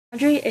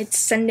Audrey, it's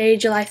Sunday,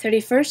 July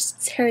 31st.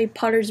 It's Harry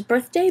Potter's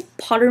birthday.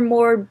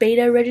 Pottermore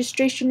beta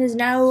registration is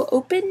now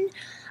open.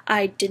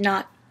 I did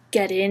not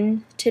get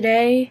in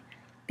today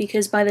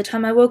because by the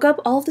time I woke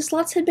up, all of the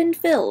slots had been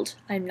filled.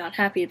 I'm not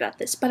happy about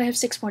this, but I have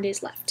 6 more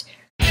days left.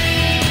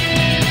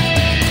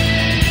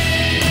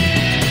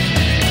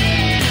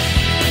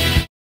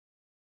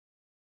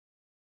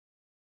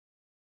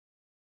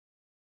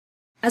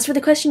 As for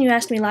the question you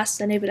asked me last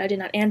Sunday but I did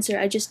not answer,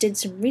 I just did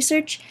some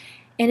research,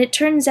 and it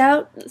turns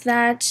out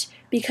that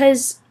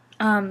because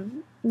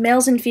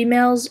males and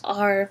females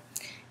are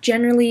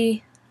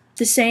generally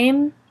the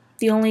same,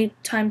 the only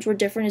times we're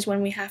different is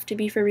when we have to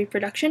be for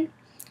reproduction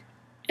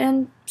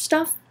and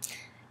stuff,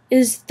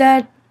 is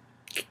that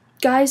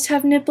guys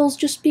have nipples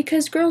just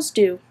because girls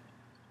do.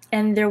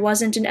 And there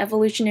wasn't an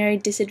evolutionary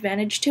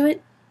disadvantage to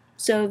it,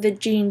 so the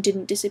gene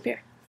didn't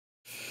disappear.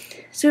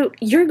 So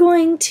you're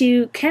going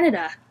to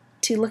Canada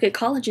to look at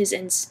colleges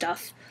and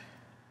stuff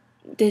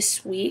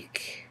this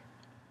week.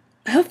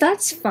 I hope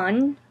that's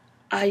fun.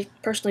 I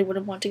personally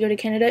wouldn't want to go to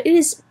Canada. It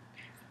is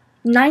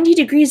 90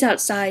 degrees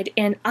outside,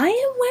 and I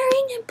am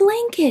wearing a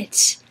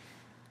blanket.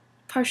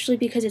 Partially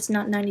because it's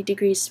not 90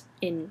 degrees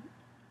in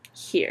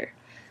here.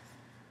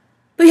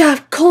 But yeah,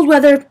 cold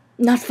weather,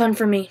 not fun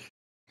for me.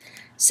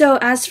 So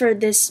as for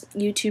this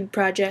YouTube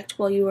project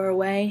while you are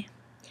away,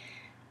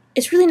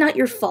 it's really not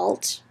your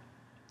fault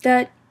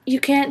that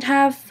you can't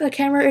have a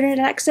camera or internet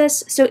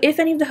access. So if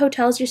any of the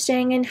hotels you're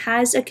staying in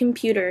has a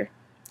computer,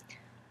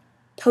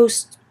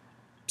 post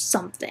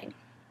something.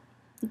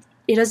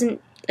 It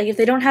doesn't, like, if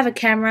they don't have a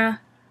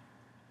camera,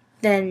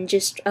 then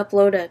just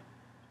upload a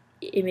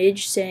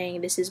image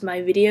saying this is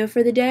my video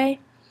for the day.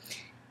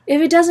 If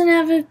it doesn't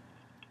have a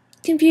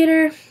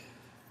computer,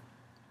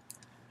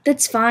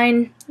 that's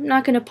fine. I'm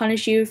not going to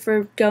punish you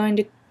for going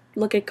to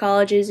look at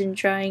colleges and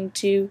trying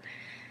to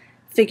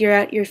figure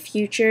out your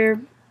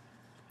future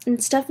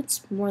and stuff.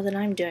 It's more than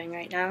I'm doing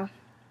right now.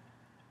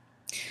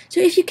 So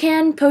if you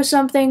can post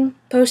something,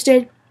 post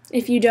it.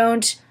 If you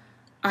don't,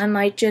 I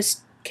might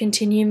just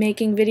continue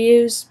making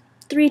videos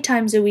 3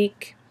 times a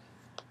week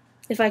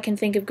if I can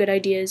think of good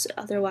ideas.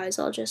 Otherwise,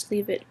 I'll just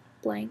leave it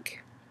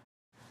blank.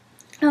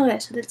 Okay,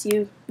 so that's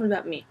you. What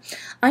about me?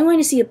 I'm going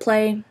to see a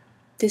play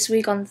this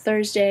week on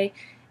Thursday.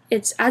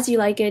 It's As You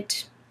Like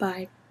It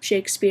by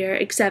Shakespeare,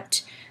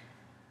 except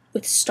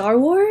with Star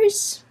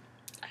Wars.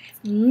 I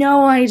have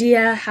no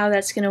idea how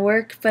that's going to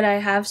work, but I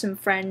have some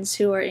friends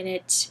who are in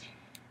it,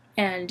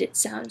 and it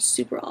sounds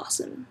super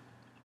awesome.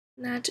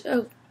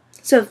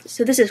 So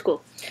this is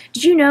cool.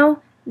 Did you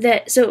know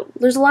that, so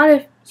there's a lot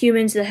of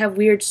humans that have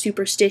weird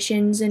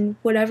superstitions and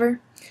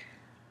whatever.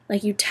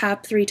 Like you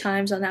tap 3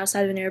 times on the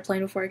outside of an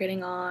airplane before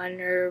getting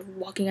on, or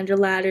walking under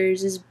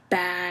ladders is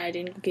bad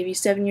and will give you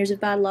 7 years of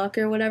bad luck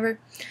or whatever.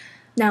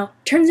 Now,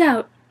 turns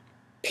out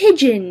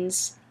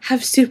pigeons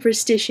have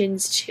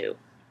superstitions too.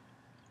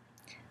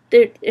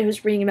 I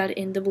was reading about it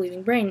in The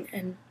Believing Brain,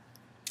 and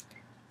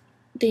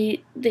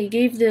they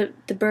gave the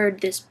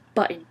bird this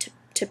button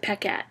to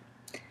peck at.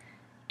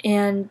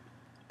 And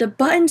the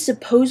button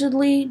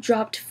supposedly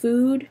dropped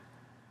food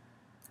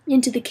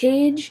into the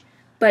cage,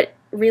 but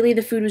really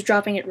the food was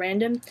dropping at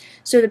random.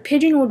 So the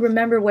pigeon would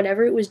remember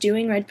whatever it was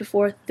doing right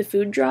before the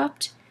food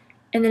dropped,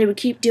 and then it would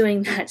keep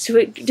doing that. So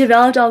it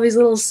developed all these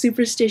little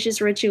superstitious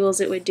rituals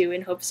it would do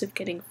in hopes of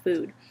getting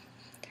food.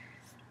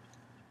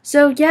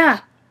 So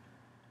yeah,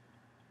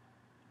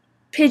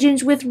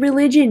 pigeons with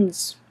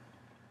religions.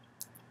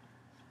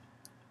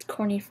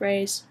 Corny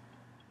phrase.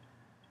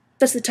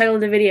 That's the title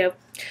of the video.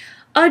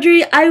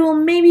 Audrey, I will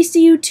maybe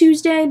see you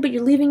Tuesday, but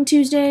you're leaving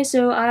Tuesday,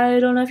 so I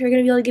don't know if you're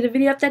going to be able to get a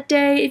video up that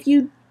day. If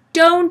you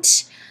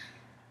don't,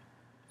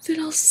 then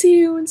I'll see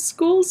you when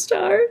school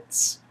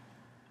starts.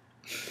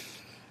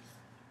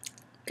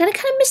 Gonna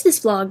kind of miss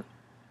this vlog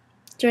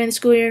during the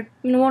school year.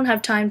 I won't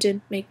have time to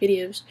make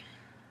videos.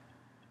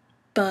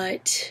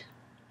 But,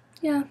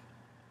 yeah.